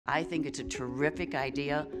I think it's a terrific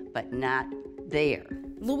idea, but not there.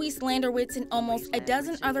 Luis Landerwitz and almost a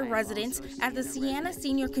dozen other residents at the Siena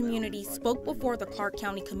Senior Community spoke before the Clark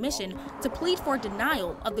County Commission to plead for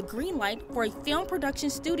denial of the green light for a film production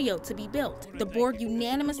studio to be built. The board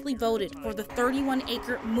unanimously voted for the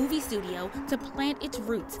 31-acre movie studio to plant its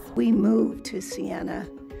roots. We moved to Siena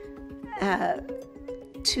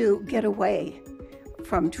to get away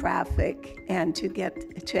from traffic and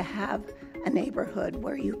to have a neighborhood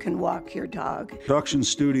where you can walk your dog. Production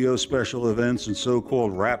studio special events and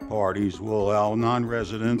so-called wrap parties will allow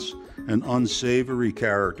non-residents and unsavory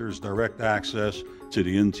characters direct access to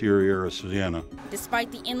the interior of Siena.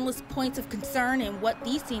 Despite the endless points of concern and what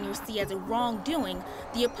these seniors see as a wrongdoing,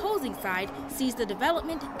 the opposing side sees the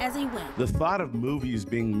development as a win. The thought of movies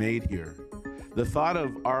being made here, the thought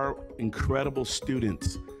of our incredible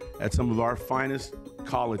students at some of our finest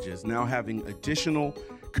colleges now having additional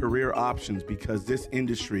career options because this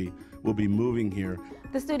industry will be moving here.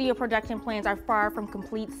 The studio production plans are far from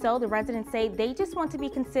complete, so the residents say they just want to be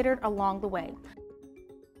considered along the way.